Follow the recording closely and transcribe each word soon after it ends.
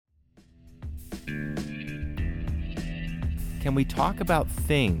can we talk about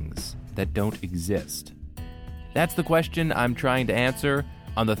things that don't exist? That's the question I'm trying to answer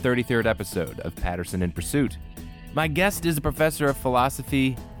on the 33rd episode of Patterson in Pursuit. My guest is a professor of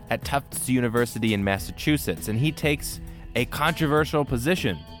philosophy at Tufts University in Massachusetts, and he takes a controversial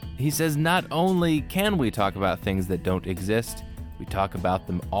position. He says not only can we talk about things that don't exist, we talk about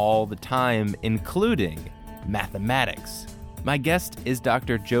them all the time, including mathematics. My guest is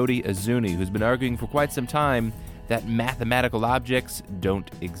Dr. Jody Azzouni, who's been arguing for quite some time that mathematical objects don't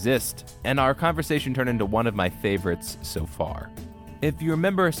exist. And our conversation turned into one of my favorites so far. If you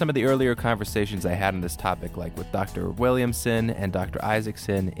remember some of the earlier conversations I had on this topic, like with Dr. Williamson and Dr.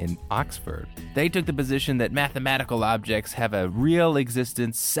 Isaacson in Oxford, they took the position that mathematical objects have a real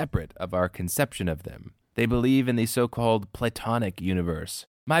existence separate of our conception of them. They believe in the so-called Platonic universe.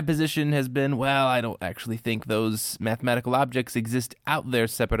 My position has been, well, I don't actually think those mathematical objects exist out there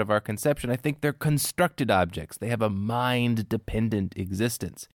separate of our conception. I think they're constructed objects. They have a mind-dependent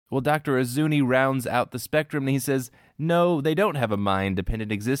existence. Well, Dr. Azzouni rounds out the spectrum and he says, no, they don't have a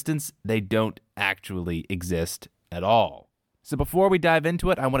mind-dependent existence. They don't actually exist at all. So before we dive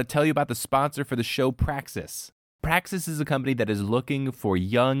into it, I want to tell you about the sponsor for the show, Praxis. Praxis is a company that is looking for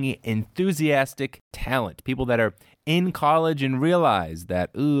young, enthusiastic talent, people that are in college and realize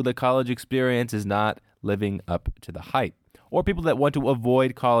that, the college experience is not living up to the hype. Or people that want to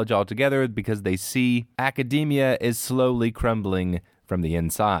avoid college altogether because they see academia is slowly crumbling from the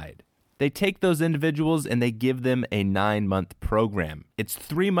inside. They take those individuals and they give them a 9-month program. It's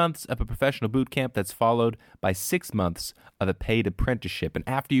 3 months of a professional boot camp that's followed by 6 months of a paid apprenticeship. And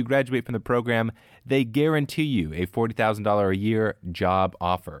after you graduate from the program, they guarantee you a $40,000 a year job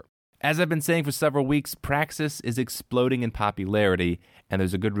offer. As I've been saying for several weeks, Praxis is exploding in popularity, and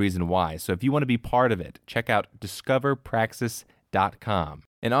there's a good reason why. So if you want to be part of it, check out discoverpraxis.com.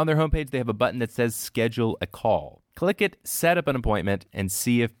 And on their homepage, they have a button that says Schedule a Call. Click it, set up an appointment, and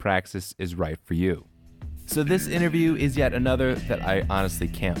see if Praxis is right for you. So this interview is yet another that I honestly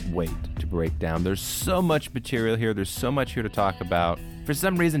can't wait to break down. There's so much material here. There's so much here to talk about. For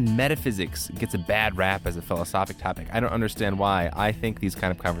some reason, metaphysics gets a bad rap as a philosophic topic. I don't understand why. I think these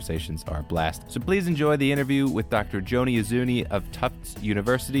kind of conversations are a blast. So please enjoy the interview with Dr. Jody Azzouni of Tufts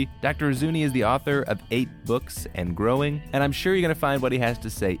University. Dr. Azzouni is the author of 8 books and growing, and I'm sure you're going to find what he has to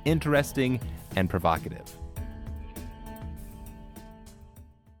say interesting and provocative.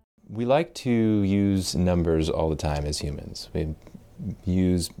 We like to use numbers all the time as humans. We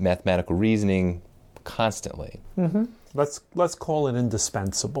use mathematical reasoning constantly. Mm-hmm. Let's call it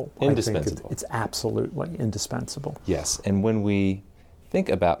indispensable. Indispensable. I think it's absolutely indispensable. Yes, and when we think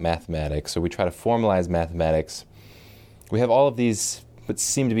about mathematics, or we try to formalize mathematics, we have all of these what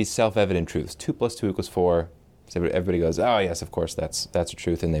seem to be self-evident truths. 2 + 2 = 4. So everybody goes, oh yes, of course, that's a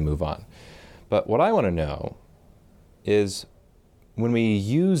truth, and they move on. But what I want to know is, when we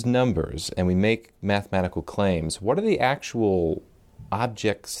use numbers and we make mathematical claims, what are the actual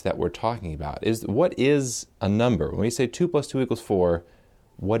objects that we're talking about? What is a number? When we say 2 + 2 = 4,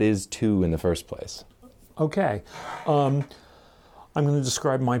 what is 2 in the first place? Okay. I'm going to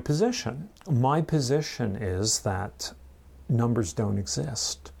describe my position. My position is that numbers don't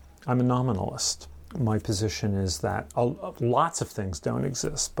exist. I'm a nominalist. My position is that lots of things don't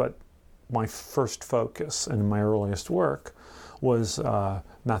exist, but my first focus in my earliest work was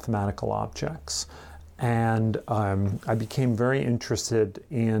mathematical objects. And I became very interested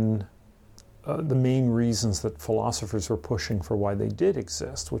in the main reasons that philosophers were pushing for why they did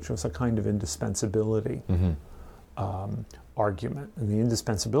exist, which was a kind of indispensability argument. And the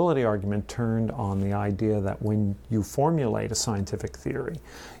indispensability argument turned on the idea that when you formulate a scientific theory,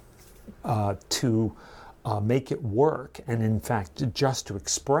 to make it work, and in fact just to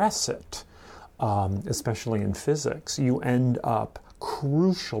express it, especially in physics, you end up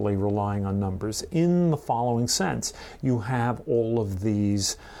crucially relying on numbers in the following sense. You have all of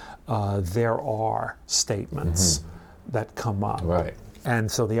these there are statements that come up. Right.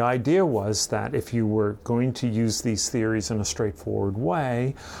 And so the idea was that if you were going to use these theories in a straightforward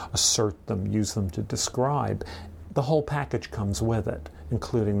way, assert them, use them to describe, the whole package comes with it,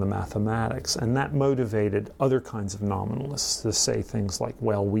 including the mathematics. And that motivated other kinds of nominalists to say things like,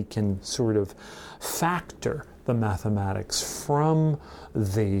 well, we can sort of factor the mathematics from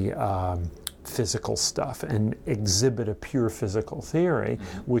the physical stuff and exhibit a pure physical theory,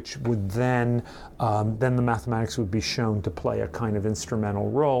 which would then the mathematics would be shown to play a kind of instrumental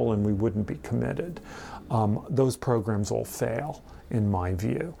role and we wouldn't be committed. Those programs all fail, in my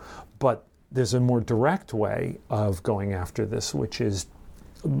view. But there's a more direct way of going after this, which is,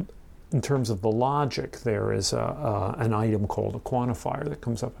 in terms of the logic, there is an item called a quantifier that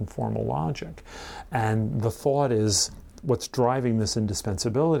comes up in formal logic. And the thought is what's driving this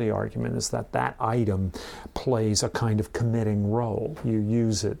indispensability argument is that that item plays a kind of committing role. You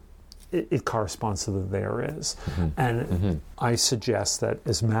use it, it corresponds to the there is. And I suggest that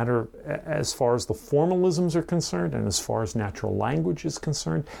as far as the formalisms are concerned and as far as natural language is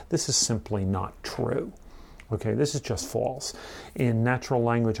concerned, this is simply not true. Okay, this is just false. In natural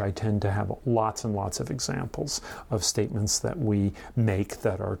language, I tend to have lots and lots of examples of statements that we make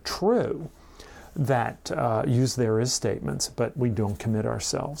that are true, that use there is statements, but we don't commit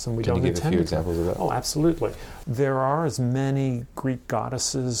ourselves, and we don't intend to. Can you give a few examples of that? Oh, absolutely. There are as many Greek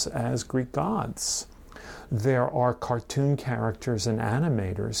goddesses as Greek gods. There are cartoon characters and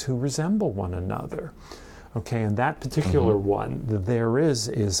animators who resemble one another. Okay, and that particular one, the there is,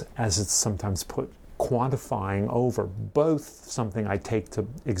 as it's sometimes put, quantifying over both something I take to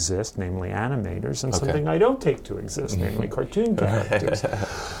exist, namely animators, and something I don't take to exist, namely cartoon characters.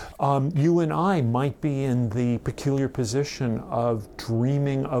 You and I might be in the peculiar position of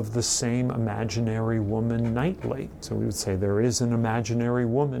dreaming of the same imaginary woman nightly. So we would say there is an imaginary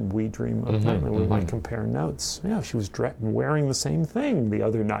woman we dream of nightly. We might compare notes. Yeah, she was wearing the same thing the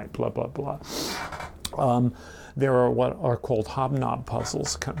other night, blah, blah, blah. There are what are called hobnob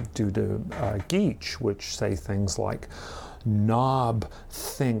puzzles due to Geach, which say things like, Nob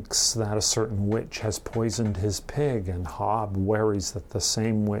thinks that a certain witch has poisoned his pig, and Hob worries that the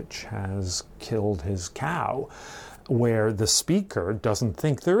same witch has killed his cow, where the speaker doesn't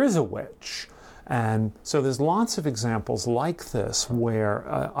think there is a witch. And so there's lots of examples like this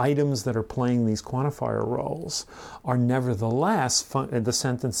where items that are playing these quantifier roles are nevertheless, the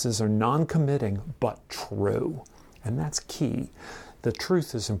sentences are non-committing but true. And that's key. The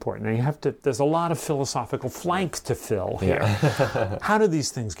truth is important. And there's a lot of philosophical flank to fill here. Yeah. How do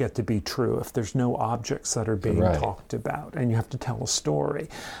these things get to be true if there's no objects that are being talked about and you have to tell a story?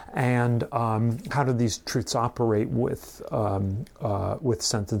 And how do these truths operate with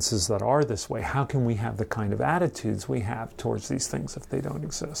sentences that are this way? How can we have the kind of attitudes we have towards these things if they don't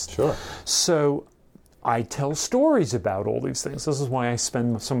exist? Sure. So I tell stories about all these things. This is why I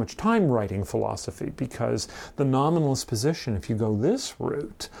spend so much time writing philosophy, because the nominalist position, if you go this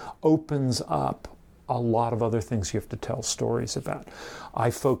route, opens up a lot of other things you have to tell stories about. I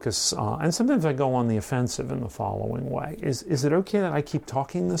focus, and sometimes I go on the offensive in the following way. Is it okay that I keep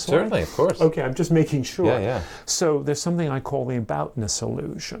talking this way? Certainly, of course. Okay, I'm just making sure. Yeah. So there's something I call the aboutness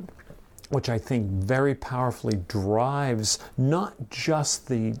illusion, which I think very powerfully drives not just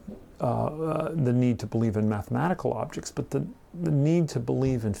the need to believe in mathematical objects, but the need to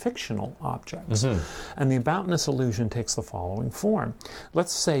believe in fictional objects. And the aboutness illusion takes the following form.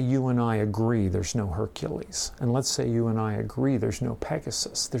 Let's say you and I agree there's no Hercules, and let's say you and I agree there's no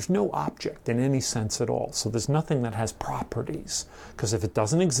Pegasus. There's no object in any sense at all, so there's nothing that has properties, because if it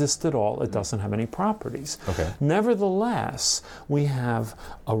doesn't exist at all, it doesn't have any properties. Nevertheless, we have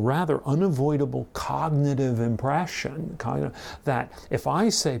a rather unavoidable cognitive impression that if I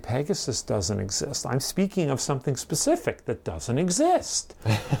say Pegasus doesn't exist, I'm speaking of something specific that doesn't exist.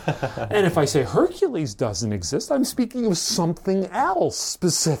 And if I say Hercules doesn't exist, I'm speaking of something else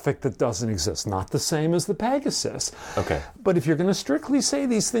specific that doesn't exist, not the same as the Pegasus. But if you're going to strictly say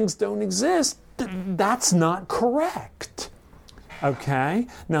these things don't exist, that's not correct. Okay?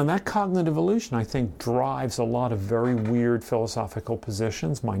 Now that cognitive illusion, I think, drives a lot of very weird philosophical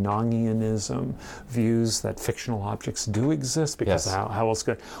positions. Meinongianism, views that fictional objects do exist, because how else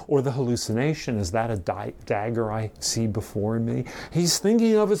could... Or the hallucination, is that a dagger I see before me? He's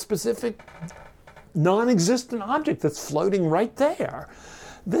thinking of a specific non-existent object that's floating right there.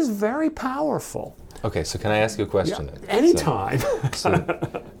 This is very powerful. Okay, so can I ask you a question? Yeah, anytime.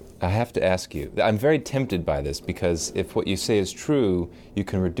 So I have to ask you, I'm very tempted by this, because if what you say is true, you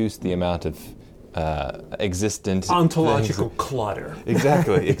can reduce the amount of existent ontological clutter.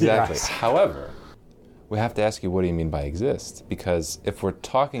 Exactly. However, we have to ask you, what do you mean by exist? Because if we're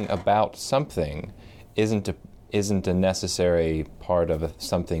talking about something, isn't a necessary part of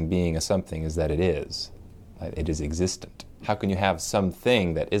something being a something is that it is. It is existent. How can you have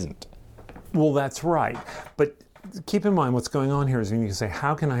something that isn't? Well, that's right. But keep in mind what's going on here is when you say,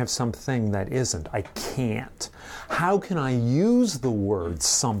 how can I have something that isn't? I can't. How can I use the word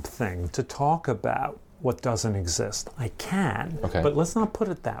something to talk about what doesn't exist? I can. But let's not put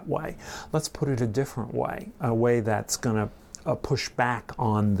it that way. Let's put it a different way, a way that's going to push back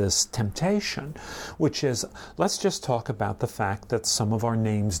on this temptation, which is, let's just talk about the fact that some of our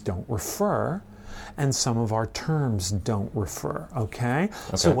names don't refer and some of our terms don't refer, okay?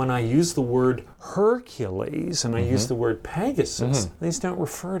 So when I use the word Hercules and I use the word Pegasus, these don't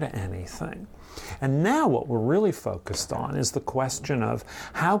refer to anything. And now what we're really focused on is the question of,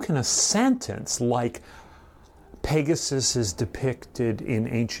 how can a sentence like Pegasus is depicted in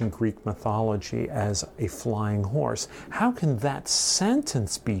ancient Greek mythology as a flying horse. How can that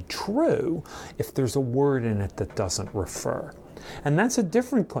sentence be true if there's a word in it that doesn't refer? And that's a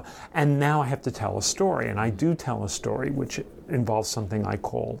different... And now I have to tell a story, and I do tell a story which involves something I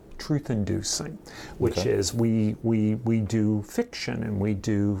call truth-inducing, which is we do fiction and we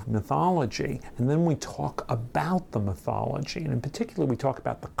do mythology, and then we talk about the mythology, and in particular we talk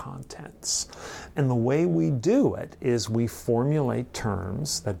about the contents. And the way we do it is we formulate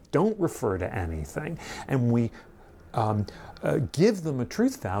terms that don't refer to anything, and we give them a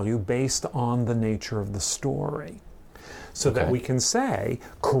truth value based on the nature of the story. So that we can say,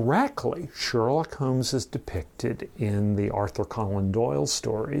 correctly, Sherlock Holmes is depicted in the Arthur Conan Doyle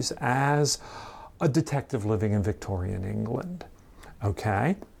stories as a detective living in Victorian England,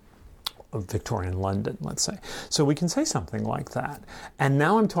 Victorian London, let's say. So we can say something like that. And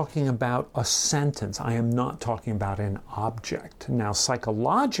now I'm talking about a sentence. I am not talking about an object. Now,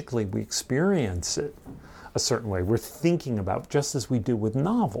 psychologically, we experience it a certain way. We're thinking about, just as we do with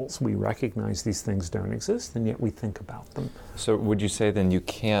novels, we recognize these things don't exist, and yet we think about them. So would you say then you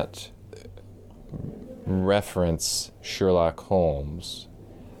can't reference Sherlock Holmes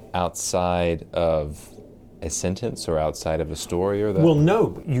outside of a sentence or outside of a story or that? Well,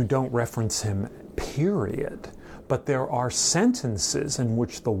 no, you don't reference him, period. But there are sentences in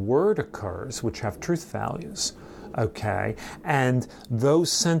which the word occurs which have truth values. And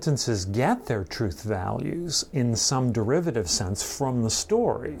those sentences get their truth values in some derivative sense from the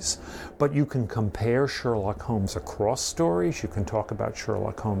stories. But you can compare Sherlock Holmes across stories. You can talk about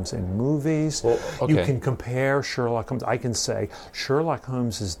Sherlock Holmes in movies. You can compare Sherlock Holmes. I can say Sherlock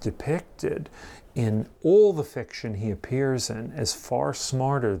Holmes is depicted in all the fiction he appears in as far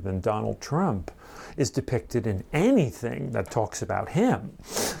smarter than Donald Trump is depicted in anything that talks about him.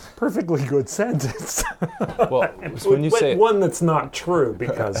 Perfectly good sentence. Well, when you say one that's not true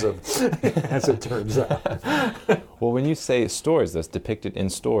because of, as it turns out. Well, when you say stories, that's depicted in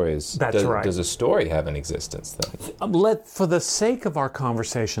stories. That's right. Does a story have an existence then? For the sake of our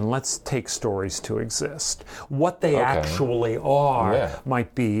conversation, let's take stories to exist. What they actually are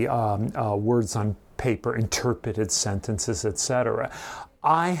might be words on paper, interpreted sentences, etc.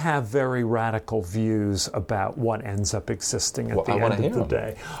 I have very radical views about what ends up existing at the end of the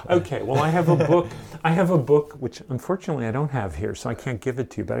day. Okay, well, I have a book. I have a book which, unfortunately, I don't have here, so I can't give it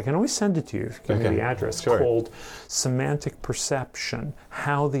to you. But I can always send it to you if you give me the address. Called "Semantic Perception: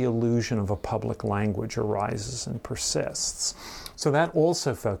 How the Illusion of a Public Language Arises and Persists." So that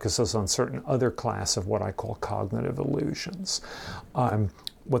also focuses on certain other class of what I call cognitive illusions.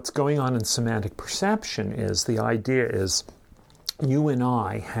 What's going on in semantic perception is the idea is, you and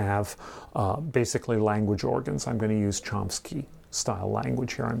I have basically language organs. I'm going to use Chomsky-style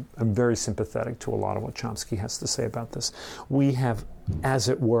language here. I'm very sympathetic to a lot of what Chomsky has to say about this. We have, as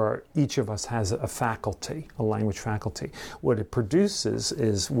it were, each of us has a faculty, a language faculty. What it produces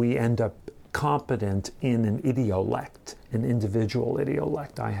is we end up competent in an idiolect, an individual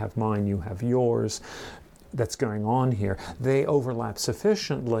idiolect. I have mine, you have yours. That's going on here. They overlap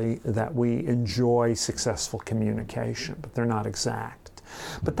sufficiently that we enjoy successful communication, but they're not exact.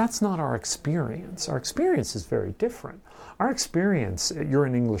 But that's not our experience. Our experience is very different. Our experience, you're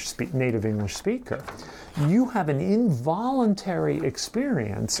an native English speaker. You have an involuntary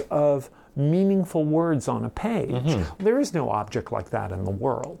experience of meaningful words on a page. There is no object like that in the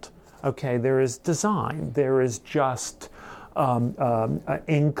world. There is design. There is just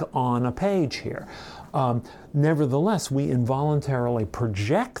ink on a page here. Nevertheless, we involuntarily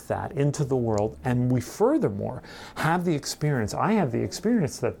project that into the world, and we furthermore have the experience, I have the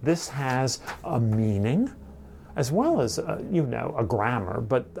experience that this has a meaning, as well as, a grammar,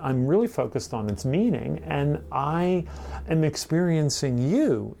 but I'm really focused on its meaning, and I am experiencing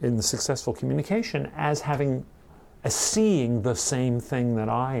you in the successful communication as seeing the same thing that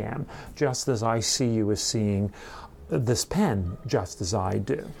I am, just as I see you as seeing this pen, just as I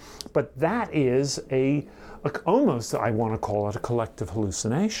do. But that is almost, I want to call it a collective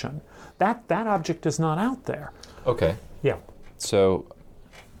hallucination. That object is not out there. Okay. Yeah. So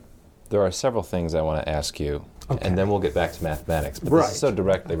there are several things I want to ask you, and then we'll get back to mathematics. But this is so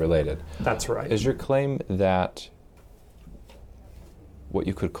directly related. That's right. Is your claim that what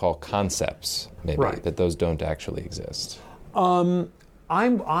you could call concepts, maybe, that those don't actually exist?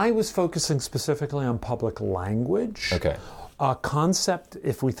 I was focusing specifically on public language. Concept,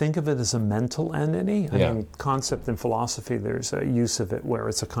 if we think of it as a mental entity, I mean, concept in philosophy, there's a use of it where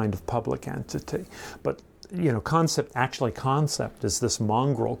it's a kind of public entity. But, concept is this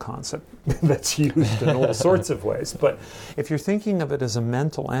mongrel concept that's used in all sorts of ways. But if you're thinking of it as a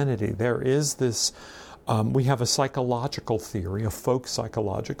mental entity, there is this We have a psychological theory, a folk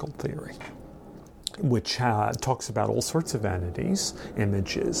psychological theory, which talks about all sorts of entities,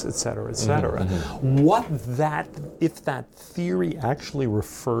 images, et cetera, et cetera. If that theory actually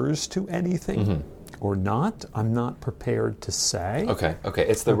refers to anything or not, I'm not prepared to say. Okay.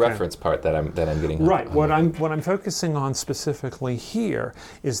 It's the reference part that I'm getting. Right. What I'm focusing on specifically here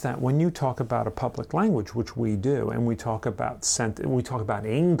is that when you talk about a public language, which we do, and we talk about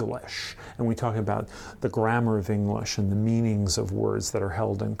English, and we talk about the grammar of English and the meanings of words that are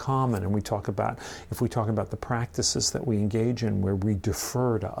held in common, and if we talk about the practices that we engage in where we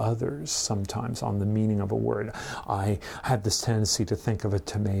defer to others sometimes on the meaning of a word. I have this tendency to think of a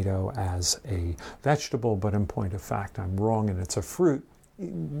tomato as a vegetable, but in point of fact, I'm wrong, and it's a fruit,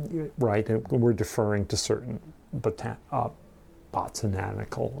 right? We're deferring to certain botanical,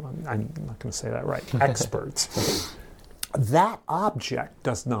 I'm not going to say that right, experts. That object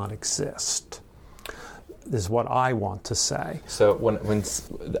does not exist, is what I want to say. So when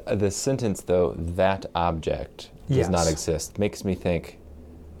the sentence, though, that object does not exist, makes me think,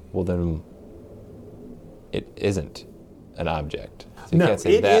 well, then it isn't an object. So no,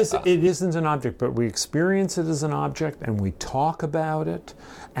 it isn't an object, but we experience it as an object, and we talk about it,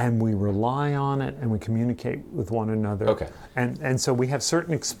 and we rely on it, and we communicate with one another. Okay. And so we have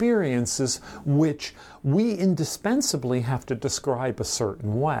certain experiences which we indispensably have to describe a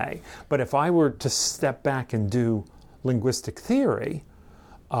certain way. But if I were to step back and do linguistic theory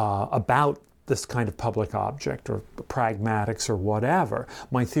about this kind of public object or pragmatics or whatever,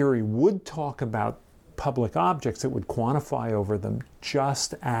 my theory would talk about public objects. It would quantify over them,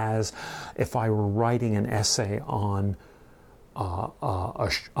 just as if I were writing an essay on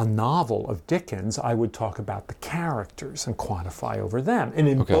a novel of Dickens, I would talk about the characters and quantify over them. And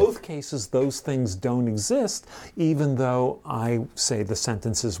in both cases, those things don't exist, even though I say the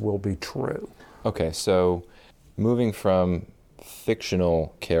sentences will be true. Okay, so moving from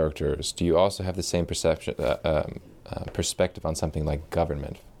fictional characters, do you also have the same perspective on something like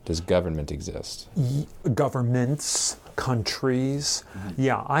government? Does government exist? Governments, countries.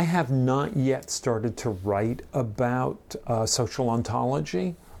 Yeah, I have not yet started to write about social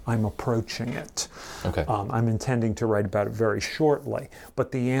ontology. I'm approaching it. Okay. I'm intending to write about it very shortly.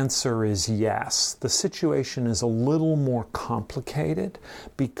 But the answer is yes. The situation is a little more complicated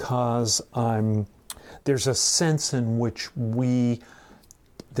because there's a sense in which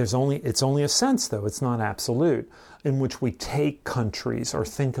it's only a sense, though, it's not absolute, in which we take countries or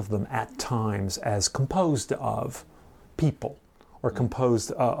think of them at times as composed of people or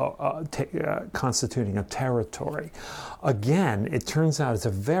constituting a territory. Again, it turns out it's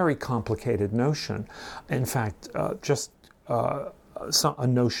a very complicated notion. In fact, a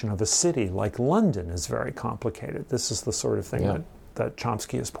notion of a city like London is very complicated. This is the sort of thing that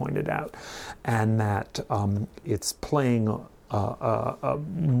Chomsky has pointed out, and that it's playing a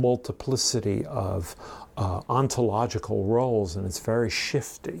multiplicity of ontological roles, and it's very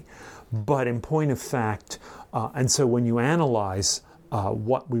shifty. But in point of fact, and so when you analyze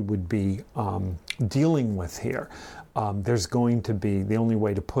what we would be dealing with here, there's going to be, the only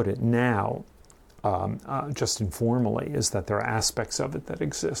way to put it now, just informally, is that there are aspects of it that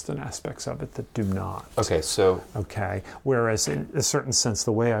exist and aspects of it that do not. Okay, whereas in a certain sense,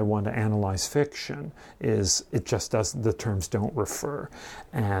 the way I want to analyze fiction is it just doesn't, the terms don't refer.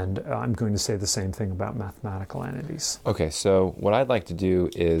 And I'm going to say the same thing about mathematical entities. Okay, so what I'd like to do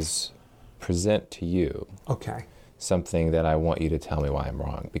is present to you something that I want you to tell me why I'm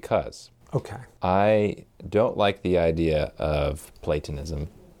wrong, because I don't like the idea of Platonism.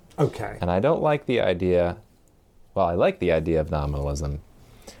 And I don't like the idea, I like the idea of nominalism,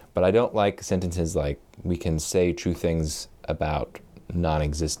 but I don't like sentences like, we can say true things about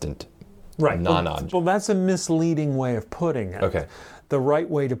non-existent, non-object. Well, that's a misleading way of putting it. Okay. The right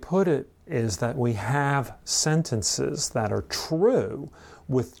way to put it is that we have sentences that are true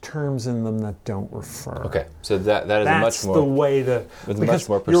with terms in them that don't refer. Okay, so that's a much more... That's the way to... Much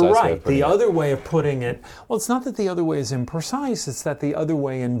more precise you're right, way of putting the it. other way of putting it... Well, it's not that the other way is imprecise, it's that the other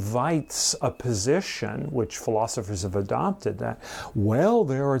way invites a position, which philosophers have adopted, that, well,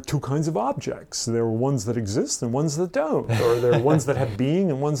 there are two kinds of objects. There are ones that exist and ones that don't. Or there are ones that have being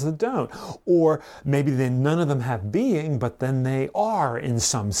and ones that don't. Or maybe none of them have being, but then they are in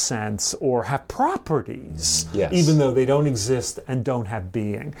some sense, or have properties, even though they don't exist and don't have being.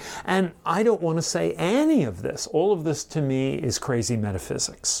 And I don't want to say any of this. All of this to me is crazy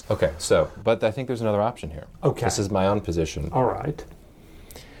metaphysics. Okay, but I think there's another option here. Okay. This is my own position. All right.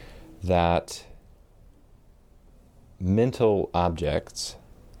 That mental objects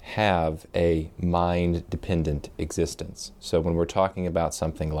have a mind-dependent existence. So when we're talking about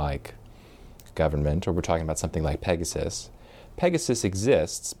something like government, or we're talking about something like Pegasus, Pegasus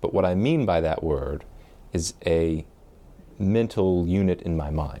exists, but what I mean by that word is a mental unit in my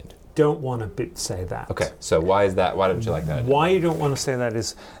mind. Don't want to say that. Okay, so why is that? Why don't you like that? Why you don't want to say that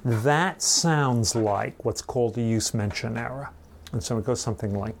is that sounds like what's called a use-mention error. And so it goes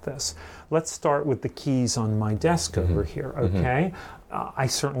something like this. Let's start with the keys on my desk over here, okay? I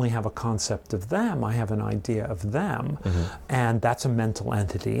certainly have a concept of them. I have an idea of them. And that's a mental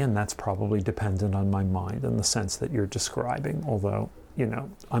entity, and that's probably dependent on my mind in the sense that you're describing, although, you know,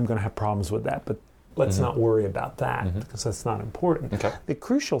 I'm going to have problems with that. But let's not worry about that because that's not important. Okay. The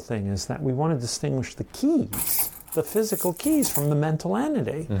crucial thing is that we want to distinguish the keys, the physical keys, from the mental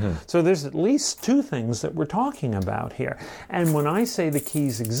entity. So there's at least two things that we're talking about here. And when I say the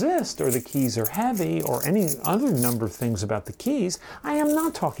keys exist, or the keys are heavy, or any other number of things about the keys, I am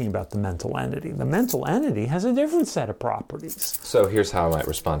not talking about the mental entity. The mental entity has a different set of properties. So here's how I might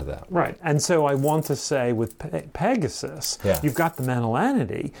respond to that. Right. And so I want to say with Pegasus, you've got the mental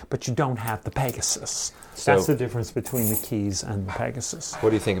entity, but you don't have the Pegasus. So, that's the difference between the keys and the Pegasus. What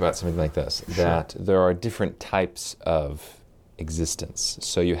do you think about something like this? Sure. That there are different types of existence.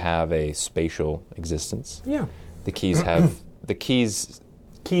 So you have a spatial existence. Yeah. The keys have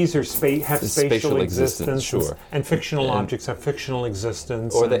Keys are have spatial existence, sure. And fictional objects have fictional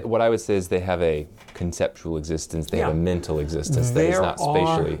existence. Or what I would say is they have a conceptual existence, they have a mental existence that is not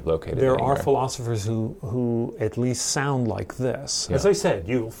spatially located There anywhere. are philosophers who at least sound like this. Yeah. As I said,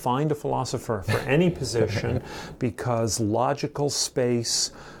 you'll find a philosopher for any position because logical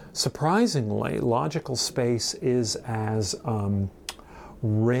space, surprisingly, logical space is as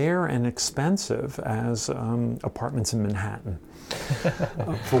rare and expensive as apartments in Manhattan.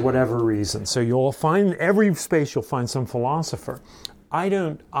 For whatever reason. So you'll find, every space you'll find some philosopher.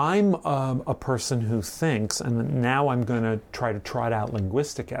 I'm a person who thinks, and now I'm going to try to trot out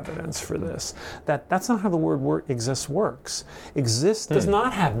linguistic evidence for this, that's not how the word exist works. Exist does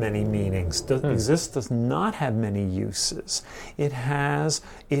not have many meanings. Exist does not have many uses. It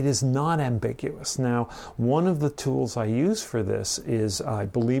is not ambiguous. Now, one of the tools I use for this is, I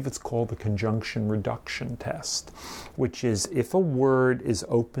believe it's called the conjunction reduction test, which is if a word is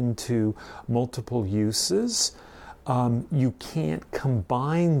open to multiple uses, you can't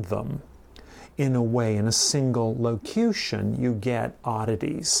combine them in a way, in a single locution. You get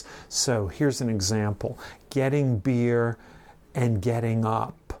oddities. So here's an example. Getting beer and getting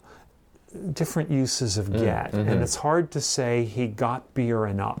up. Different uses of get. And it's hard to say he got beer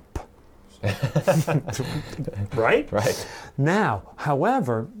and up. Right? Right. Now,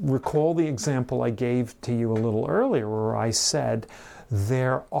 however, recall the example I gave to you a little earlier where I said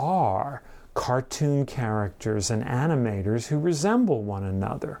there are cartoon characters and animators who resemble one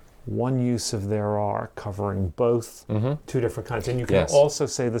another. One use of there are covering both two different kinds. And you can also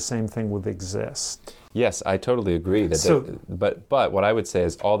say the same thing with exist. Yes, I totally agree. But what I would say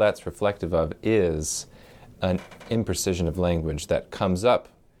is all that's reflective of is an imprecision of language that comes up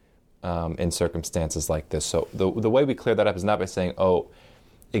in circumstances like this. So the way we clear that up is not by saying,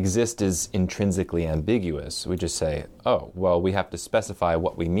 exist is intrinsically ambiguous. We just say, we have to specify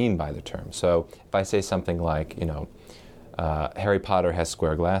what we mean by the term. So if I say something like, Harry Potter has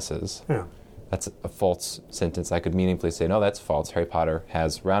square glasses, that's a false sentence. I could meaningfully say, no, that's false. Harry Potter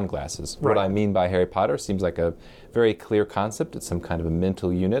has round glasses. Right. What I mean by Harry Potter seems like a very clear concept. It's some kind of a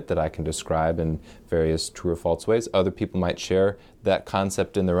mental unit that I can describe in various true or false ways. Other people might share that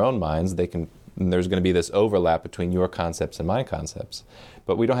concept in their own minds. And there's going to be this overlap between your concepts and my concepts.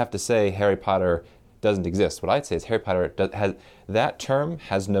 But we don't have to say Harry Potter doesn't exist. What I'd say is Harry Potter that term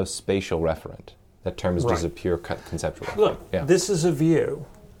has no spatial referent. That term is just a pure conceptual referent. Look, this is a view.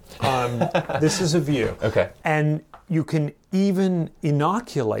 This is a view. Okay. And you can even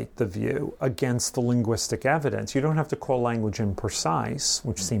inoculate the view against the linguistic evidence. You don't have to call language imprecise,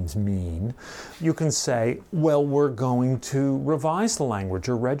 which seems mean. You can say, well, we're going to revise the language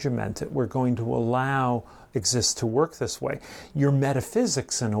or regiment it. We're going to allow exist to work this way. Your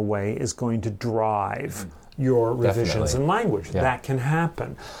metaphysics, in a way, is going to drive your revisions in language. Yeah. That can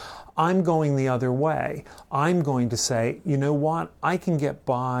happen. I'm going the other way. I'm going to say, you know what? I can get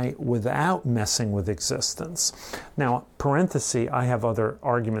by without messing with existence. Now, parenthesis, I have other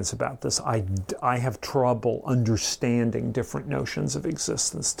arguments about this. I have trouble understanding different notions of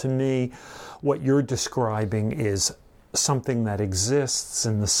existence. To me, what you're describing is something that exists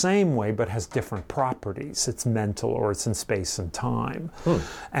in the same way but has different properties. It's mental or it's in space and time.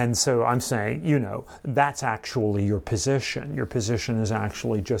 And so I'm saying, that's actually your position. Your position is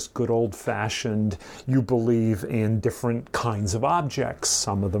actually just good old-fashioned, you believe in different kinds of objects.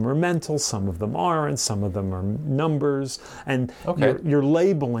 Some of them are mental, some of them aren't, some of them are numbers, and you're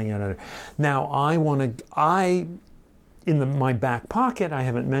labeling it. Now, in my back pocket, I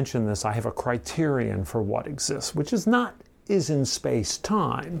haven't mentioned this, I have a criterion for what exists, which is in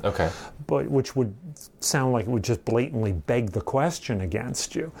space-time, but which would sound like it would just blatantly beg the question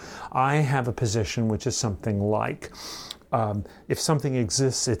against you. I have a position which is something like, if something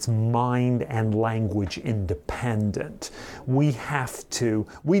exists, it's mind and language independent. We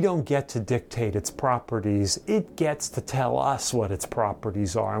don't get to dictate its properties. It gets to tell us what its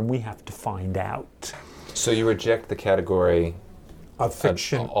properties are, and we have to find out. So you reject the category of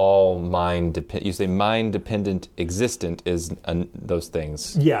fiction. All mind-dependent. You say mind-dependent existent is those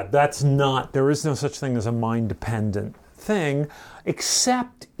things. Yeah, there is no such thing as a mind-dependent thing,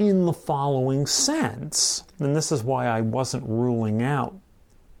 except in the following sense. And this is why I wasn't ruling out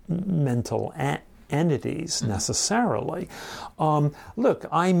mental entities necessarily. Look,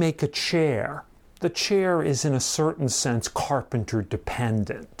 I make a chair. The chair is, in a certain sense,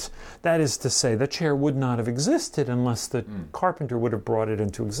 carpenter-dependent. That is to say, the chair would not have existed unless the carpenter would have brought it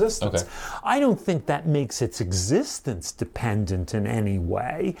into existence. I don't think that makes its existence dependent in any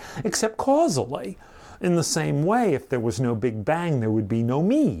way, except causally. In the same way, if there was no Big Bang, there would be no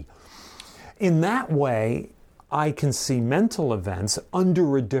me. In that way, I can see mental events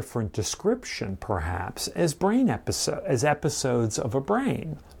under a different description, perhaps, as episodes of a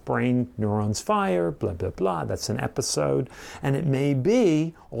brain. Brain, neurons fire, blah, blah, blah. That's an episode. And it may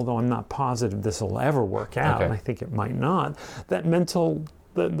be, although I'm not positive this will ever work out, and I think it might not, that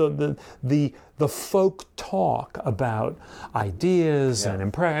the folk talk about ideas and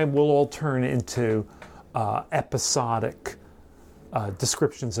impression will all turn into episodic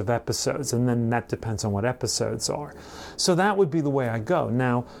descriptions of episodes, and then that depends on what episodes are. So that would be the way I go.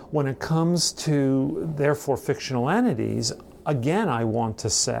 Now, when it comes to, therefore, fictional entities, again, I want to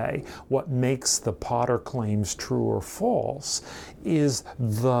say what makes the Potter claims true or false is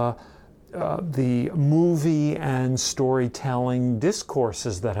the movie and storytelling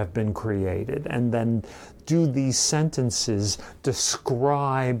discourses that have been created, and then do these sentences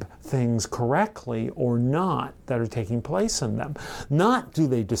describe things correctly or not that are taking place in them? Not do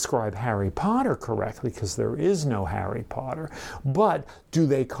they describe Harry Potter correctly, because there is no Harry Potter, but do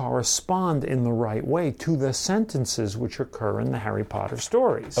they correspond in the right way to the sentences which occur in the Harry Potter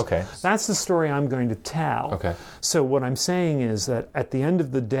stories? That's the story I'm going to tell. So what I'm saying is that at the end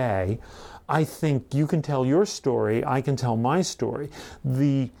of the day, I think you can tell your story, I can tell my story.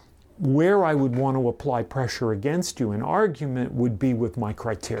 Where I would want to apply pressure against you in argument would be with my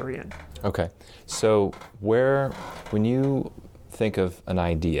criterion. So when you think of an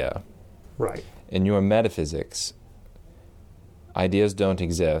idea, in your metaphysics, ideas don't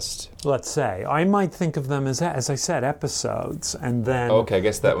exist. Let's say. I might think of them as I said, episodes, and then... I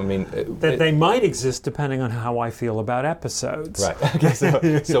guess that would mean... that they might exist depending on how I feel about episodes.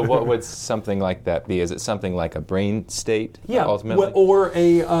 So what would something like that be? Is it something like a brain state, ultimately? Or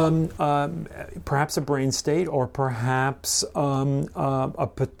perhaps a brain state, or perhaps a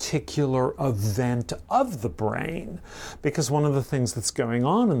particular event of the brain. Because one of the things that's going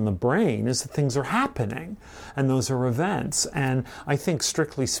on in the brain is that things are happening, and those are events. And I think,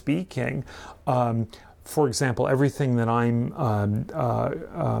 strictly speaking, for example, everything that I'm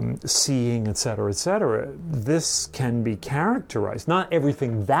seeing, et cetera, this can be characterized. Not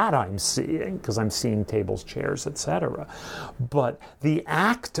everything that I'm seeing, because I'm seeing tables, chairs, etc., but the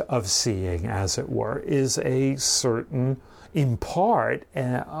act of seeing, as it were, is a certain, in part,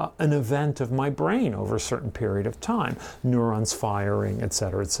 an event of my brain over a certain period of time. Neurons firing, et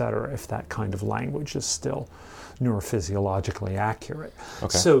cetera, if that kind of language is still neurophysiologically accurate.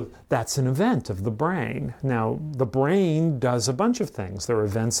 So that's an event of the brain. Now, the brain does a bunch of things. There are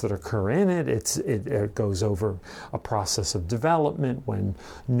events that occur in it. It goes over a process of development. When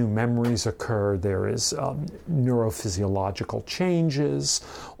new memories occur, there is neurophysiological changes.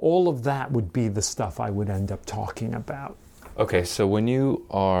 All of that would be the stuff I would end up talking about. So when you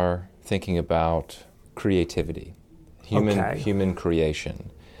are thinking about creativity, human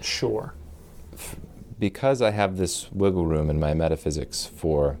creation. Because I have this wiggle room in my metaphysics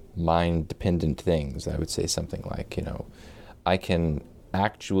for mind-dependent things, I would say something like, I can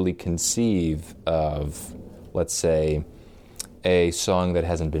actually conceive of, let's say, a song that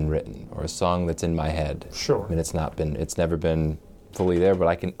hasn't been written, or a song that's in my head. I mean, it's never been fully there, but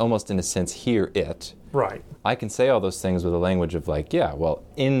I can almost, in a sense, hear it. Right. I can say all those things with a language of like, yeah, well,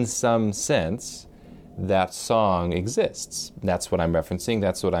 in some sense, that song exists. That's what I'm referencing.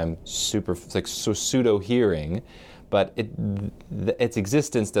 That's what I'm pseudo-hearing. But its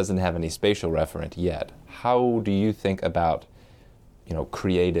existence doesn't have any spatial referent yet. How do you think about,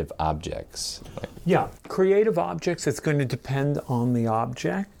 creative objects? Yeah, creative objects, it's going to depend on the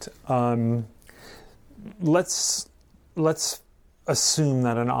object. Let's assume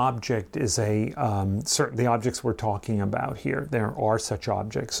that an object is the objects we're talking about here, there are such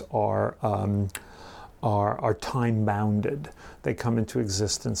objects, are time-bounded. They come into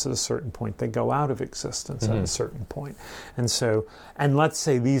existence at a certain point. They go out of existence at a certain point. And let's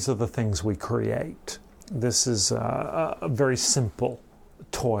say these are the things we create. This is a very simple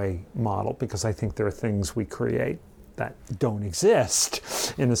toy model because I think there are things we create that don't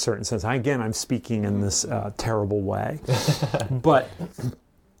exist in a certain sense. Again, I'm speaking in this terrible way. But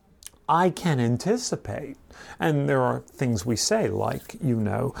I can anticipate, and there are things we say like,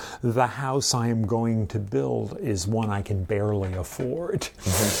 the house I am going to build is one I can barely afford.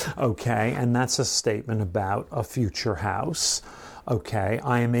 Okay, and that's a statement about a future house. Okay,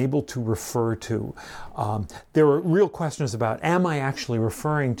 I am able to refer to, there are real questions about, am I actually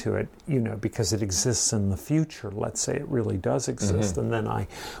referring to it, because it exists in the future. Let's say it really does exist, and then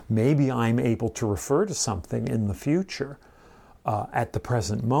maybe I'm able to refer to something in the future at the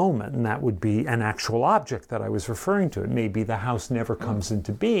present moment, and that would be an actual object that I was referring to. It maybe the house never comes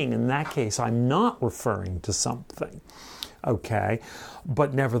into being. In that case, I'm not referring to something. Okay,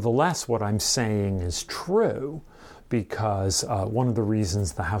 but nevertheless, what I'm saying is true. Because one of the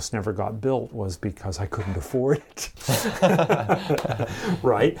reasons the house never got built was because I couldn't afford it.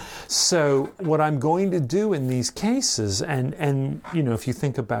 Right? So what I'm going to do in these cases, and if you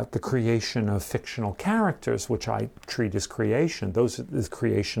think about the creation of fictional characters, which I treat as creation, those are the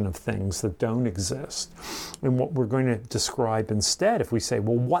creation of things that don't exist. And what we're going to describe instead, if we say,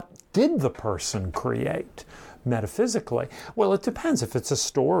 well, what did the person create? Metaphysically? Well, it depends. If it's a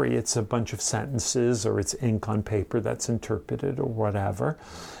story, it's a bunch of sentences or it's ink on paper that's interpreted or whatever.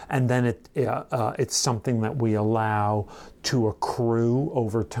 And then it's something that we allow to accrue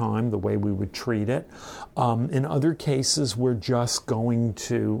over time, the way we would treat it. In other cases, we're just going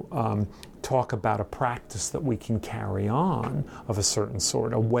to talk about a practice that we can carry on of a certain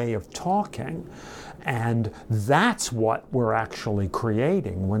sort, a way of talking. And that's what we're actually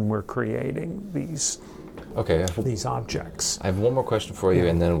creating when we're creating these objects. I have one more question for you,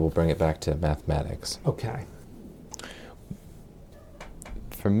 and then we'll bring it back to mathematics. Okay.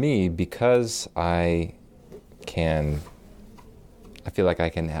 For me, because I feel like I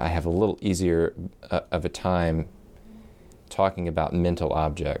have a little easier of a time talking about mental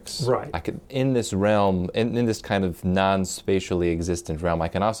objects. Right. I could, in this realm, in this kind of non-spatially existent realm, I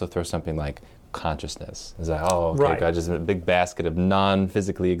can also throw something like consciousness. Is that, right. God, just a big basket of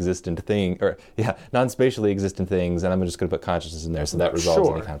non-physically existent non-spatially existent things, and I'm just going to put consciousness in there, so that resolves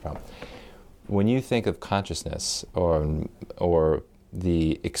any kind of problem. When you think of consciousness or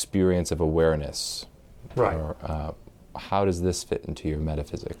the experience of awareness, right. How does this fit into your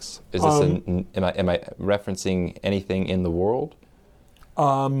metaphysics? Is this am I referencing anything in the world?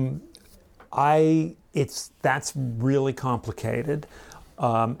 That's really complicated.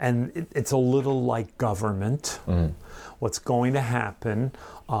 And it's a little like government. What's going to happen,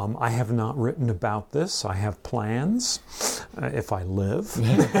 I have not written about this. I have plans, if I live.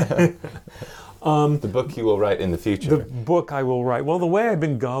 The book you will write in the future. The book I will write. Well, the way I've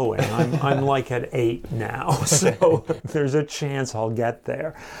been going, I'm like at 8 now, so there's a chance I'll get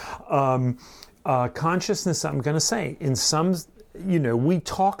there. Consciousness, I'm going to say, in some... we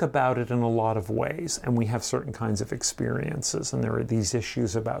talk about it in a lot of ways, and we have certain kinds of experiences, and there are these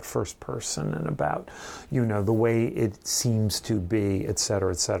issues about first person and about, the way it seems to be, et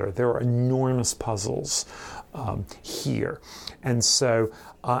cetera, et cetera. There are enormous puzzles here. And so,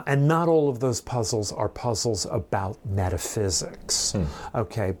 and not all of those puzzles are puzzles about metaphysics.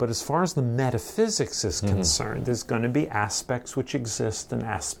 Okay, but as far as the metaphysics is concerned, there's going to be aspects which exist and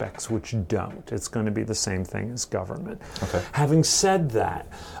aspects which don't. It's going to be the same thing as government. Okay. Having said that,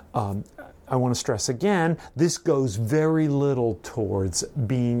 I want to stress again, this goes very little towards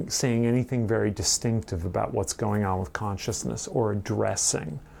saying anything very distinctive about what's going on with consciousness or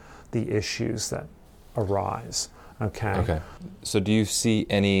addressing the issues that arise. Okay. So do you see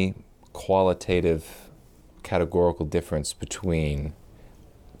any qualitative, categorical difference between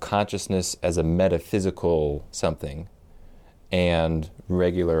consciousness as a metaphysical something and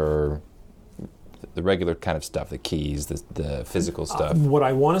regular the regular kind of stuff, the keys, the physical stuff. What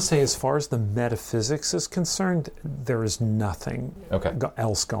I want to say, as far as the metaphysics is concerned, there is nothing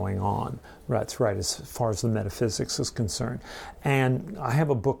else going on. That's right, as far as the metaphysics is concerned. And I have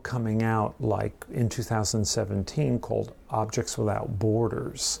a book coming out in 2017 called Objects Without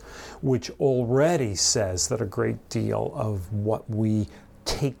Borders, which already says that a great deal of what we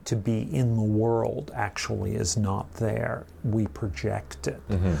take to be in the world actually is not there. We project it.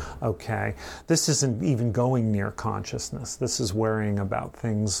 Okay? This isn't even going near consciousness. This is worrying about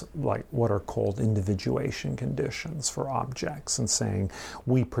things like what are called individuation conditions for objects and saying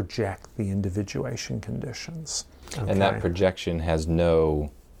we project the individuation conditions. Okay? And that projection has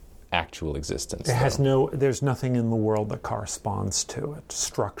no actual existence. It has there's nothing in the world that corresponds to it,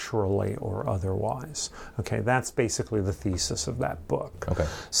 structurally or otherwise. Okay, that's basically the thesis of that book. Okay.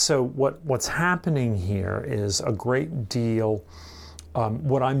 So what's happening here is a great deal.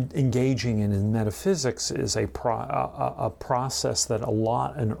 What I'm engaging in metaphysics is a process that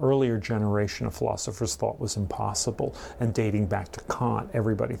an earlier generation of philosophers thought was impossible, and dating back to Kant,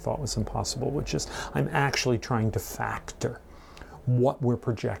 everybody thought was impossible, which is I'm actually trying to factor what we're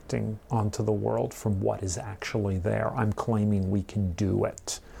projecting onto the world from what is actually there. I'm claiming we can do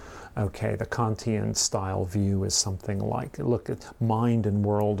it. Okay, the Kantian style view is something like, look, mind and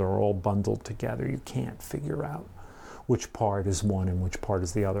world are all bundled together. You can't figure out which part is one and which part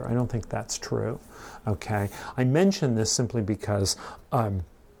is the other. I don't think that's true. Okay, I mention this simply because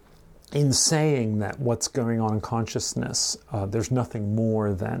in saying that what's going on in consciousness, there's nothing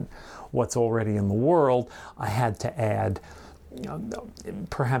more than what's already in the world, I had to add,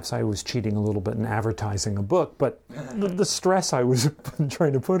 perhaps I was cheating a little bit in advertising a book, but the stress I was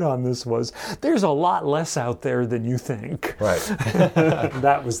trying to put on this was there's a lot less out there than you think. Right.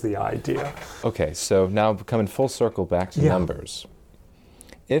 That was the idea. Okay, so now coming full circle back to numbers.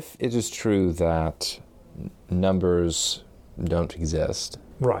 If it is true that numbers don't exist,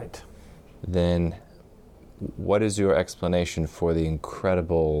 right, then what is your explanation for the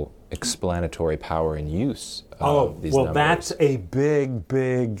incredible explanatory power and use of these numbers? That's a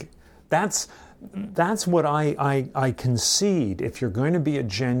big, that's what I concede. If you're going to be a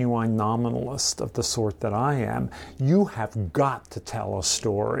genuine nominalist of the sort that I am, you have got to tell a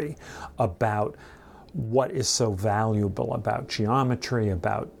story about what is so valuable about geometry,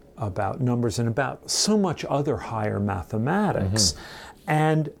 about numbers, and about so much other higher mathematics.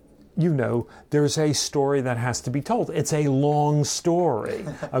 And there's a story that has to be told. It's a long story.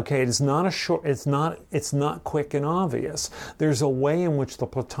 Okay, it is not a short. It's not quick and obvious. There's a way in which the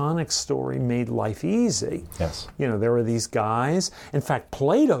Platonic story made life easy. Yes. There were these guys. In fact,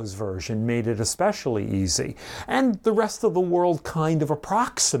 Plato's version made it especially easy, and the rest of the world kind of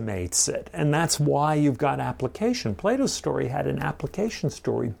approximates it, and that's why you've got application. Plato's story had an application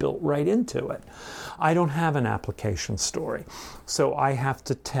story built right into it. I don't have an application story, so I have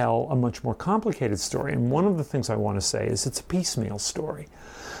to tell a much more complicated story. And one of the things I want to say is it's a piecemeal story.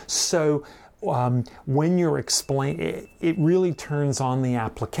 So when you're explaining, it really turns on the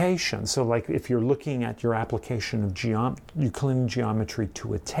application. So like if you're looking at your application of Euclidean geometry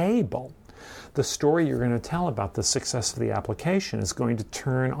to a table, the story you're going to tell about the success of the application is going to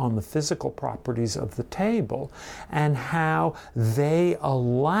turn on the physical properties of the table and how they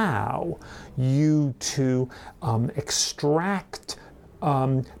allow you to extract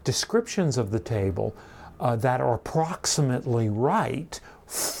descriptions of the table that are approximately right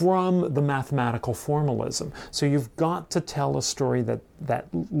from the mathematical formalism. So you've got to tell a story that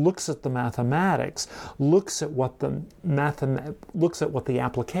looks at the mathematics, looks at what the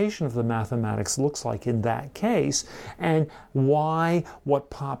application of the mathematics looks like in that case, and why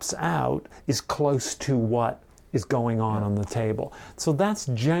what pops out is close to what is going on the table. So that's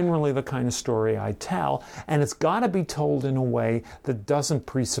generally the kind of story I tell, and it's got to be told in a way that doesn't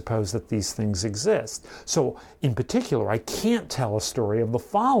presuppose that these things exist. So in particular, I can't tell a story of the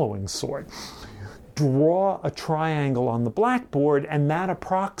following sort. Draw a triangle on the blackboard and that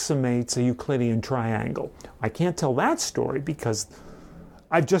approximates a Euclidean triangle. I can't tell that story because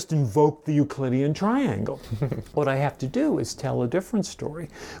I've just invoked the Euclidean triangle. What I have to do is tell a different story,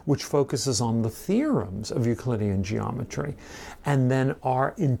 which focuses on the theorems of Euclidean geometry, and then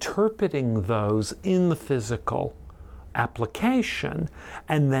are interpreting those in the physical application,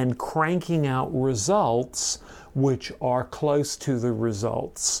 and then cranking out results which are close to the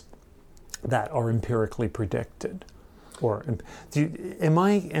results that are empirically predicted. Or am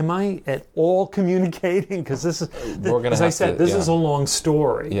I at all communicating? Because this is, as I said, this is a long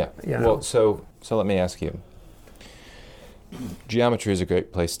story. Yeah. Well, so let me ask you. Geometry is a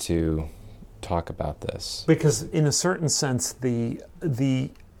great place to talk about this because, in a certain sense, the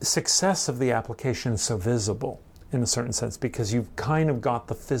success of the application is so visible in a certain sense because you've kind of got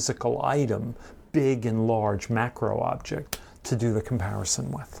the physical item, big and large macro object, to do the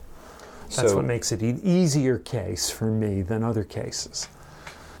comparison with. That's what makes it an easier case for me than other cases.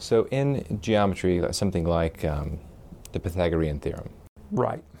 So in geometry, something like the Pythagorean theorem.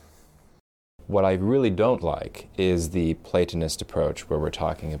 Right. What I really don't like is the Platonist approach where we're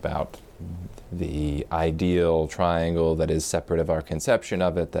talking about the ideal triangle that is separate of our conception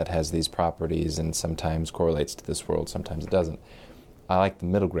of it, that has these properties and sometimes correlates to this world, sometimes it doesn't. I like the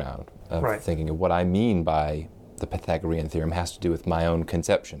middle ground of thinking of what I mean by the Pythagorean theorem has to do with my own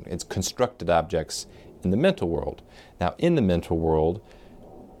conception. It's constructed objects in the mental world. Now, in the mental world,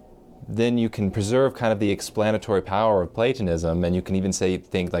 then you can preserve kind of the explanatory power of Platonism, and you can even say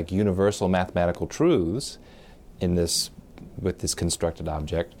things like universal mathematical truths in this with this constructed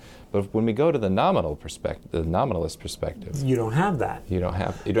object. But when we go to the nominal perspective, the nominalist perspective, you don't have that.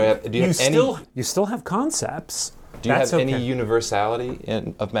 You still have concepts. Do you have any universality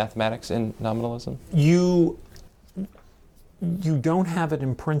of mathematics in nominalism? You don't have it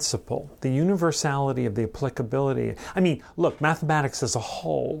in principle. The universality of the applicability. I mean, look, mathematics as a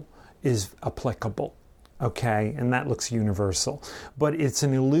whole is applicable, okay, and that looks universal. But it's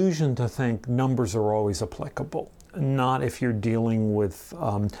an illusion to think numbers are always applicable. Not if you're dealing with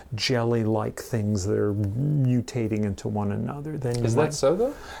jelly-like things that are mutating into one another. Then is that so,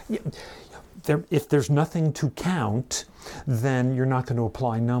 though? Yeah, if there's nothing to count, then you're not going to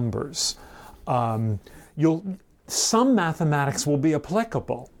apply numbers. Some mathematics will be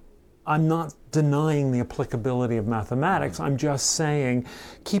applicable. I'm not denying the applicability of mathematics. I'm just saying,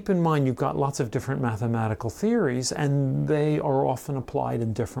 keep in mind you've got lots of different mathematical theories, and they are often applied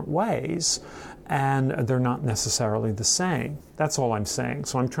in different ways, and they're not necessarily the same. That's all I'm saying.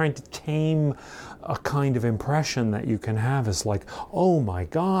 So I'm trying to tame a kind of impression that you can have as like, oh my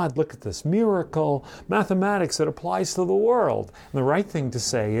God, look at this miracle, mathematics that applies to the world. And the right thing to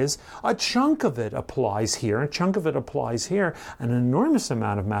say is, a chunk of it applies here, a chunk of it applies here, and an enormous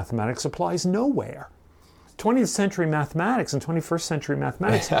amount of mathematics applies nowhere. 20th century mathematics and 21st century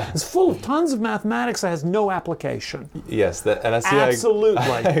mathematics is full of tons of mathematics that has no application. Yes, and I see. Absolutely.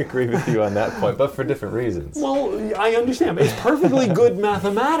 I agree with you on that point, but for different reasons. Well, I understand. But it's perfectly good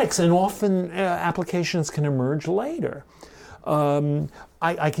mathematics, and often applications can emerge later.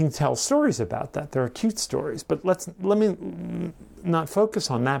 I can tell stories about that. There are cute stories, but let me not focus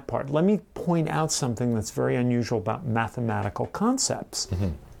on that part. Let me point out something that's very unusual about mathematical concepts. Mm-hmm.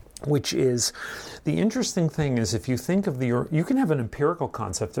 Which is, the interesting thing is if you think of you can have an empirical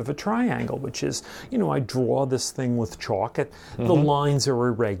concept of a triangle, which is, I draw this thing with chalk. The lines are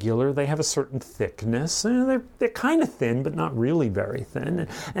irregular. They have a certain thickness. They're kind of thin, but not really very thin.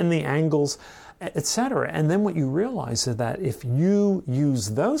 And the angles, etc. And then what you realize is that if you use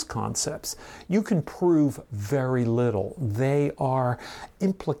those concepts, you can prove very little. They are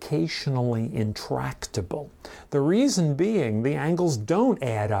implicationally intractable. The reason being, the angles don't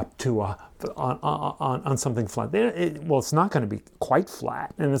add up to on something flat. It's not going to be quite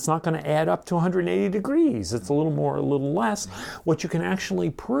flat, and it's not going to add up to 180 degrees. It's a little more, a little less. What you can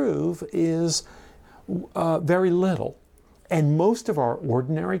actually prove is very little. And most of our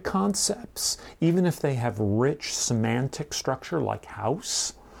ordinary concepts, even if they have rich semantic structure like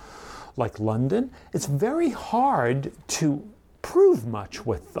house, like London, it's very hard to prove much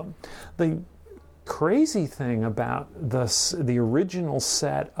with them. The crazy thing about the original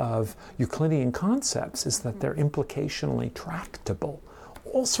set of Euclidean concepts is that they're implicationally tractable.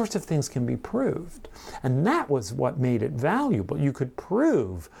 All sorts of things can be proved. And that was what made it valuable. You could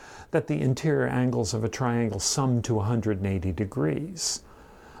prove that the interior angles of a triangle sum to 180 degrees.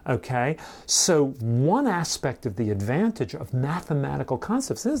 Okay? So one aspect of the advantage of mathematical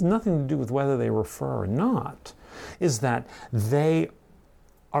concepts, this has nothing to do with whether they refer or not, is that they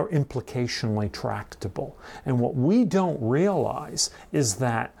are implicationally tractable. And what we don't realize is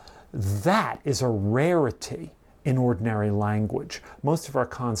that that is a rarity in ordinary language. Most of our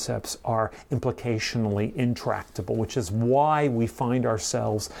concepts are implicationally intractable, which is why we find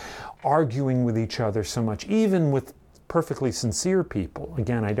ourselves arguing with each other so much, even with perfectly sincere people.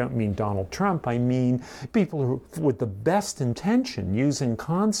 Again, I don't mean Donald Trump, I mean people who, with the best intention, using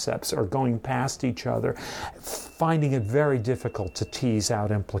concepts, are going past each other, finding it very difficult to tease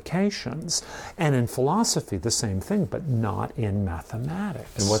out implications. And in philosophy, the same thing, but not in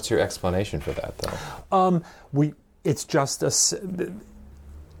mathematics. And what's your explanation for that, though?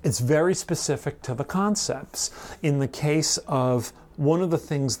 It's very specific to the concepts. In the case of one of the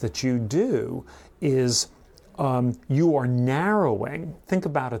things that you do is you are narrowing. Think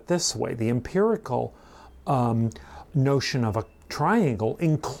about it this way: the empirical notion of triangle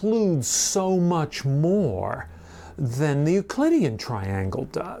includes so much more than the Euclidean triangle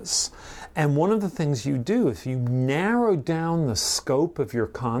does. And one of the things you do, if you narrow down the scope of your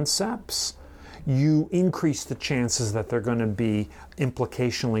concepts, you increase the chances that they're going to be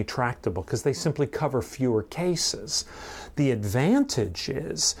implicationally tractable because they simply cover fewer cases. The advantage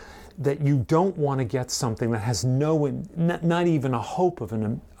is that you don't want to get something that has not even a hope of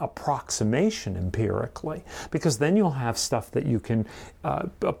an approximation empirically, because then you'll have stuff that you can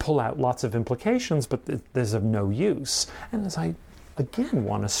pull out lots of implications, but there's of no use. And as I again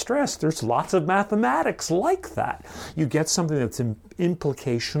want to stress, there's lots of mathematics like that. You get something that's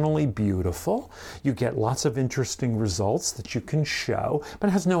implicationally beautiful, you get lots of interesting results that you can show, but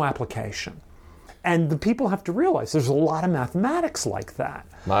it has no application. And the people have to realize there's a lot of mathematics like that.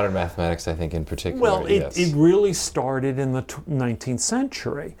 Modern mathematics, I think, in particular. Well, yes. It really started in the 19th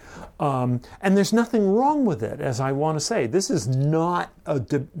century. And there's nothing wrong with it, as I want to say. This is not a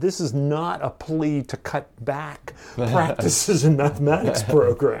plea to cut back practices in mathematics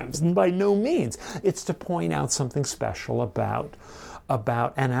programs, and by no means. It's to point out something special about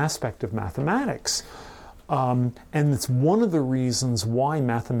an aspect of mathematics. And it's one of the reasons why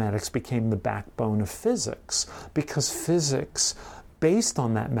mathematics became the backbone of physics, because physics, based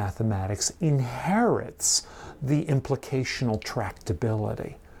on that mathematics, inherits the implicational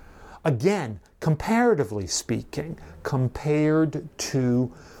tractability. Again, comparatively speaking, compared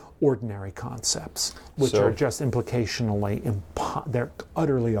to ordinary concepts, which are just implicationally, they're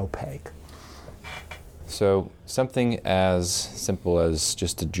utterly opaque. So something as simple as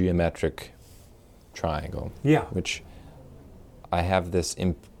just a geometric triangle, which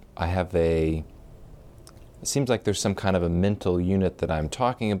it seems like there's some kind of a mental unit that I'm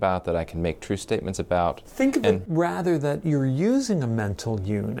talking about that I can make true statements about. Think of it rather that you're using a mental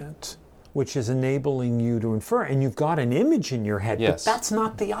unit which is enabling you to infer, and you've got an image in your head, but that's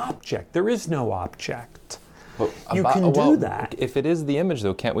not the object. There is no object. You can do that. If it is the image,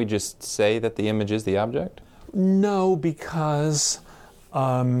 though, can't we just say that the image is the object? No, because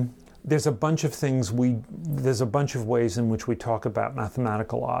there's a bunch of ways in which we talk about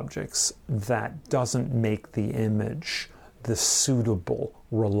mathematical objects that doesn't make the image the suitable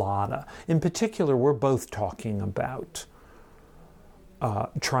relata. In particular, we're both talking about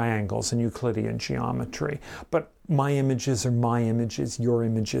triangles and Euclidean geometry, but my images are my images, your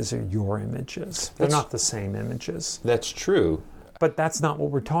images are your images. They're not the same images. That's true. But that's not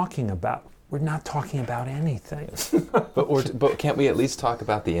what we're talking about. We're not talking about anything. but can't we at least talk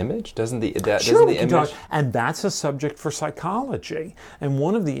about the image? Doesn't the image? And that's a subject for psychology. And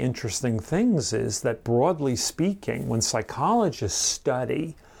one of the interesting things is that, broadly speaking, when psychologists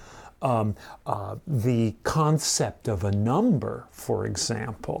study the concept of a number, for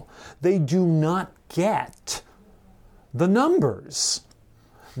example, they do not get the numbers.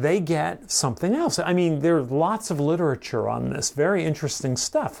 They get something else. I mean, there's lots of literature on this, very interesting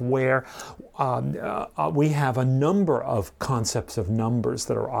stuff, where we have a number of concepts of numbers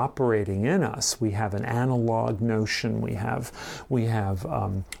that are operating in us. We have an analog notion. We have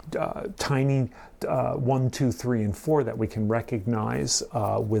tiny 1, 2, 3, and 4 that we can recognize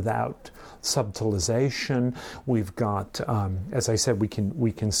without subtilization. We've got, as I said,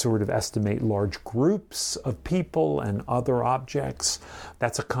 we can sort of estimate large groups of people and other objects.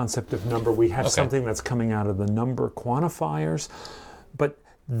 That's a concept of number. We have something that's coming out of the number quantifiers, but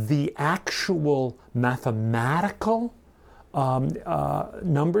the actual mathematical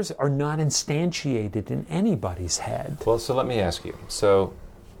numbers are not instantiated in anybody's head. Well, so let me ask you. So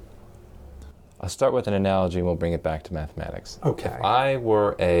I'll start with an analogy and we'll bring it back to mathematics. Okay. If I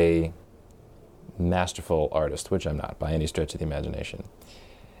were a masterful artist, which I'm not by any stretch of the imagination,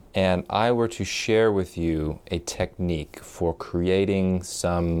 and I were to share with you a technique for creating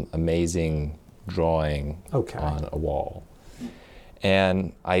some amazing drawing on a wall,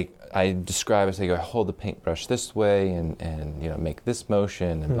 and I describe it, I hold the paintbrush this way and make this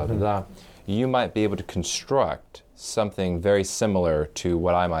motion and blah, blah, blah, you might be able to construct something very similar to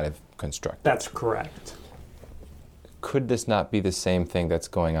what I might have constructed. That's correct. Could this not be the same thing that's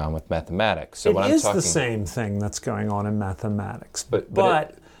going on with mathematics? So it is the same thing that's going on in mathematics. But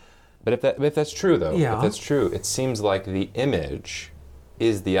if that's true, though, if that's true, it seems like the image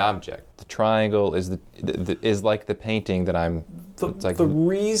is the object. The triangle is is like the painting that I'm. The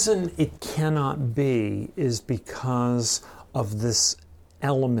reason it cannot be is because of this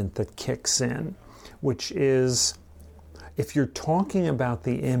element that kicks in, which is, if you're talking about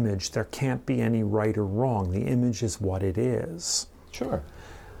the image, there can't be any right or wrong. The image is what it is. Sure.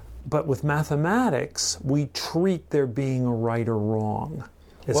 But with mathematics, we treat there being a right or wrong.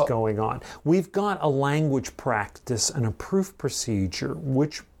 is going on. We've got a language practice and a proof procedure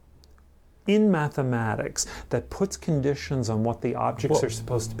which in mathematics that puts conditions on what the objects are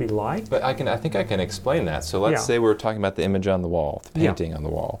supposed to be like. But I think I can explain that. So let's say we're talking about the image on the wall, the painting on the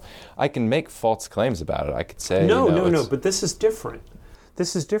wall. I can make false claims about it. I could say no, but this is different.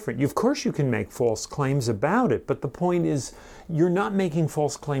 This is different. Of course you can make false claims about it, but the point is you're not making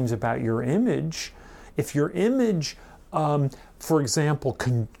false claims about your image. If your image, for example,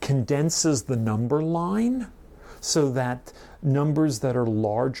 condenses the number line so that numbers that are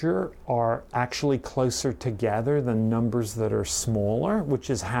larger are actually closer together than numbers that are smaller, which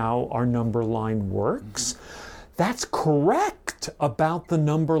is how our number line works, that's correct about the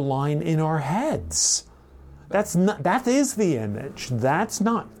number line in our heads. That is the image. That's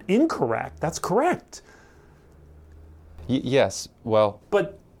not incorrect. That's correct. Yes. Well,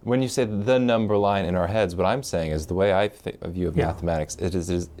 but when you say the number line in our heads, what I'm saying is the way I view of mathematics, it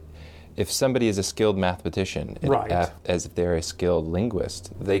is if somebody is a skilled mathematician, as if they're a skilled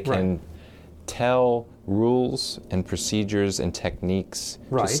linguist, they can tell rules and procedures and techniques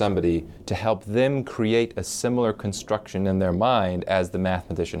to somebody to help them create a similar construction in their mind as the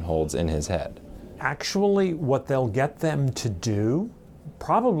mathematician holds in his head. Actually, what they'll get them to do,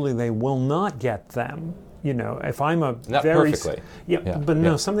 probably they will not get them. You know, if I'm a not very... perfectly.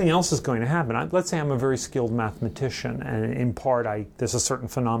 Something else is going to happen. Let's say I'm a very skilled mathematician, and in part there's a certain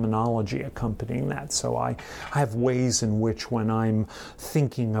phenomenology accompanying that. So I have ways in which when I'm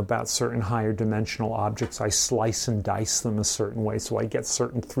thinking about certain higher dimensional objects, I slice and dice them a certain way. So I get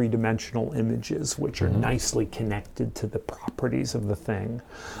certain three-dimensional images which are nicely connected to the properties of the thing.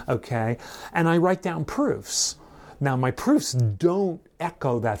 Okay? And I write down proofs. Now, my proofs don't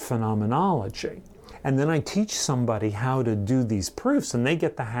echo that phenomenology. And then I teach somebody how to do these proofs and they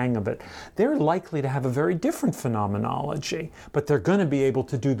get the hang of it. They're likely to have a very different phenomenology, but they're going to be able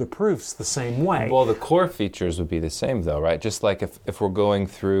to do the proofs the same way. Well, the core features would be the same though, right? Just like if we're going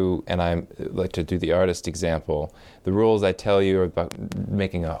through, and I like to do the artist example, the rules I tell you are about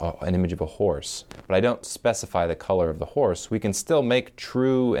making an image of a horse, but I don't specify the color of the horse. We can still make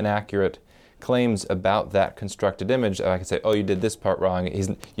true and accurate claims about that constructed image. I can say, oh, you did this part wrong.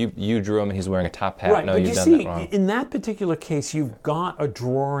 You drew him and he's wearing a top hat. Right, No, but you've you done see, that wrong. In that particular case, you've got a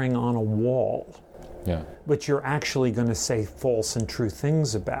drawing on a wall. Yeah. But you're actually going to say false and true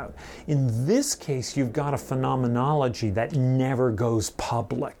things about. In this case, you've got a phenomenology that never goes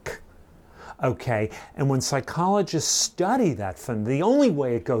public. Okay, and when psychologists study that, the only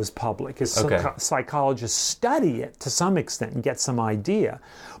way it goes public is psychologists study it to some extent and get some idea.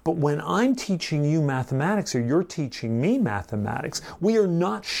 But when I'm teaching you mathematics or you're teaching me mathematics, we are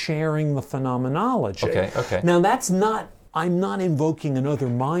not sharing the phenomenology. Okay. Now I'm not invoking another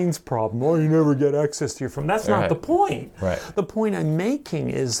mind's problem. Oh, you never get access to your phone. That's not the point. Right. The point I'm making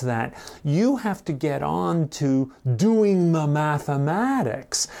is that you have to get on to doing the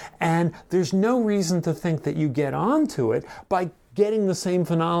mathematics. And there's no reason to think that you get onto it by getting the same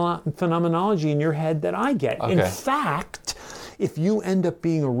phenomenology in your head that I get. Okay. In fact, if you end up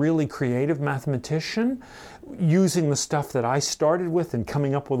being a really creative mathematician, using the stuff that I started with and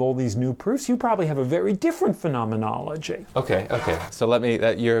coming up with all these new proofs, you probably have a very different phenomenology. Okay. So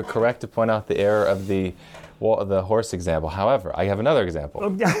you're correct to point out the error of the horse example. However, I have another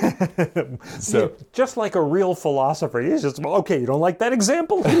example. So just like a real philosopher, he's just, okay, you don't like that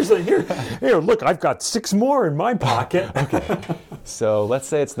example? Here, look, I've got 6 more in my pocket. Okay. So let's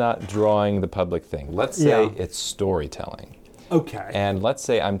say it's not drawing the public thing. Let's say it's storytelling. Okay. And let's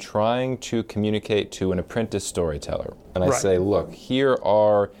say I'm trying to communicate to an apprentice storyteller. And I say, look, here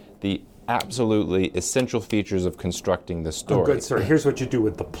are the absolutely essential features of constructing the story. Oh, good, sir. Here's what you do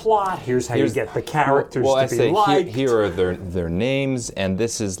with the plot. Here's how you get the characters to be liked. Here are their names, and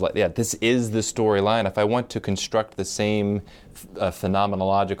this is this is the storyline. If I want to construct the same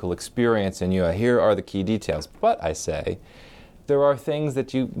phenomenological experience in you, here are the key details. But I say, there are things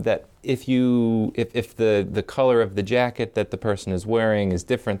that if the color of the jacket that the person is wearing is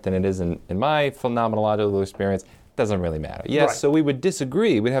different than it is in my phenomenological experience, it doesn't really matter. Yes, so we would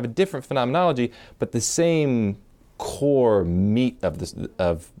disagree. We'd have a different phenomenology, but the same core meat of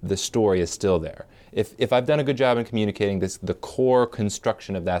the story is still there. If I've done a good job in communicating this, the core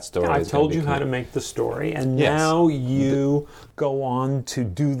construction of that story I've is told you how to make the story, and now you go on to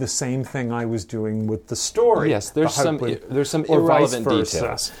do the same thing I was doing with the story. Yes, there's some irrelevant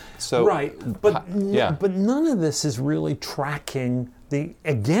details. So, but none of this is really tracking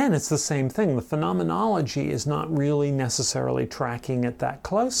again, it's the same thing. The phenomenology is not really necessarily tracking it that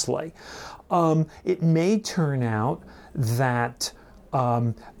closely. It may turn out that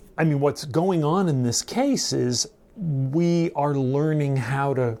what's going on in this case is we are learning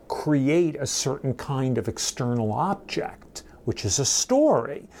how to create a certain kind of external object, which is a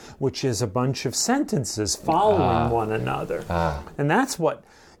story, which is a bunch of sentences following one another. And that's what,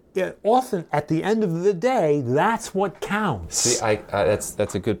 often at the end of the day, that's what counts. See,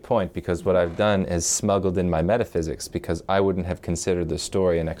 that's a good point, because what I've done is smuggled in my metaphysics, because I wouldn't have considered the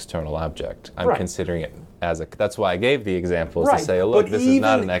story an external object. I'm considering it as that's why I gave the examples to say, oh, look, this is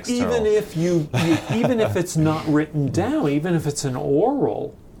not an external. Even if even if it's not written down, even if it's an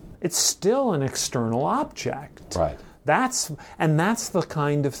oral, it's still an external object. Right. That's the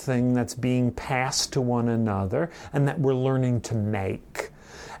kind of thing that's being passed to one another and that we're learning to make.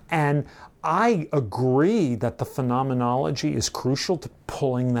 And I agree that the phenomenology is crucial to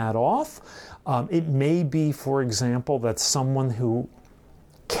pulling that off. It may be, for example, that someone who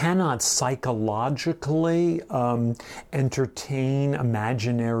cannot psychologically entertain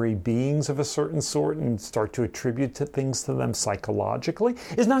imaginary beings of a certain sort and start to attribute things to them psychologically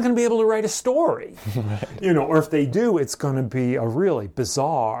is not going to be able to write a story. Right. Or if they do, it's going to be a really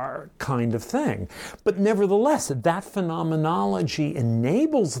bizarre kind of thing. But nevertheless, that phenomenology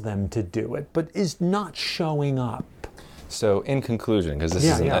enables them to do it, but is not showing up. So in conclusion, because this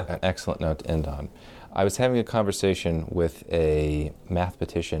is an excellent note to end on, I was having a conversation with a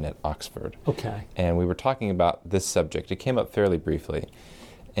mathematician at Oxford. Okay. And we were talking about this subject. It came up fairly briefly.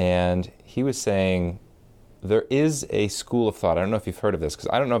 And he was saying there is a school of thought. I don't know if you've heard of this, because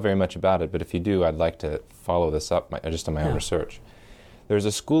I don't know very much about it, but if you do, I'd like to follow this up just on my own research. There's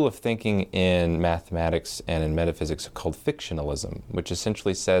a school of thinking in mathematics and in metaphysics called fictionalism, which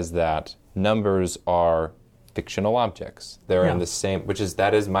essentially says that numbers are fictional objects. They're in the same,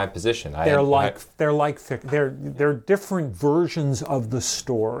 that is my position. They're different versions of the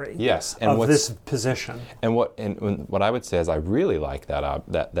story. Yes, and of this position. And what I would say is I really like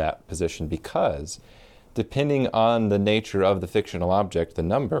that position, because depending on the nature of the fictional object, the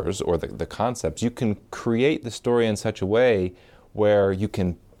numbers or the concepts, you can create the story in such a way where you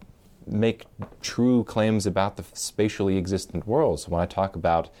can make true claims about the spatially existent world. So when I talk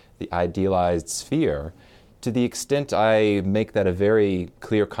about the idealized sphere, to the extent I make that a very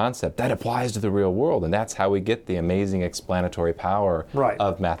clear concept, that applies to the real world, and that's how we get the amazing explanatory power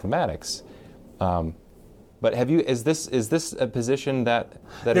of mathematics. But is this a position that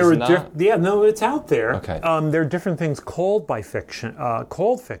is not? It's out there. Okay. There are different things called by fiction,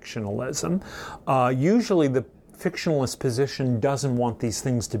 called fictionalism. Usually, the fictionalist position doesn't want these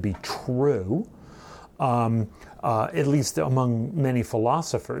things to be true. At least among many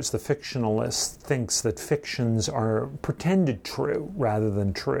philosophers, the fictionalist thinks that fictions are pretended true rather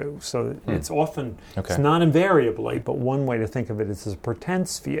than true. So it's often, it's not invariably, but one way to think of it is as a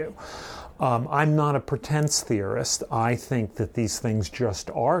pretense view. I'm not a pretense theorist. I think that these things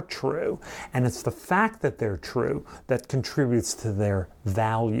just are true. And it's the fact that they're true that contributes to their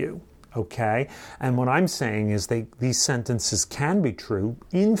value. Okay? And what I'm saying is these sentences can be true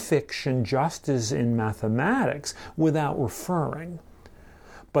in fiction just as in mathematics without referring.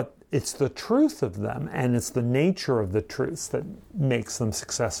 But it's the truth of them and it's the nature of the truths that makes them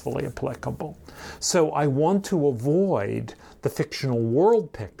successfully applicable. So I want to avoid the fictional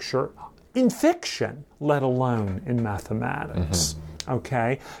world picture in fiction, let alone in mathematics.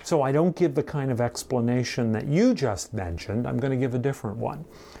 Okay? So I don't give the kind of explanation that you just mentioned. I'm going to give a different one.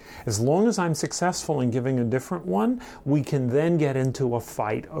 As long as I'm successful in giving a different one, we can then get into a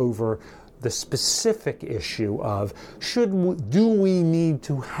fight over the specific issue of do we need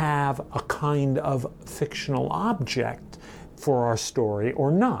to have a kind of fictional object for our story or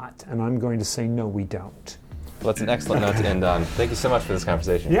not? And I'm going to say no, we don't. Well, that's an excellent note to end on. Thank you so much for this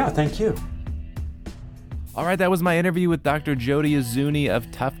conversation. Yeah, thank you. All right, that was my interview with Dr. Jody Azzouni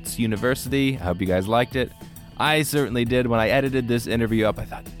of Tufts University. I hope you guys liked it. I certainly did. When I edited this interview up, I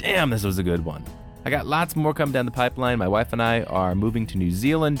thought, damn, this was a good one. I got lots more coming down the pipeline. My wife and I are moving to New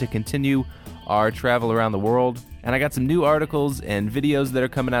Zealand to continue our travel around the world. And I got some new articles and videos that are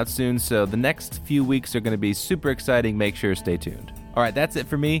coming out soon, so the next few weeks are going to be super exciting. Make sure to stay tuned. All right, that's it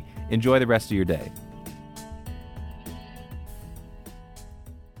for me. Enjoy the rest of your day.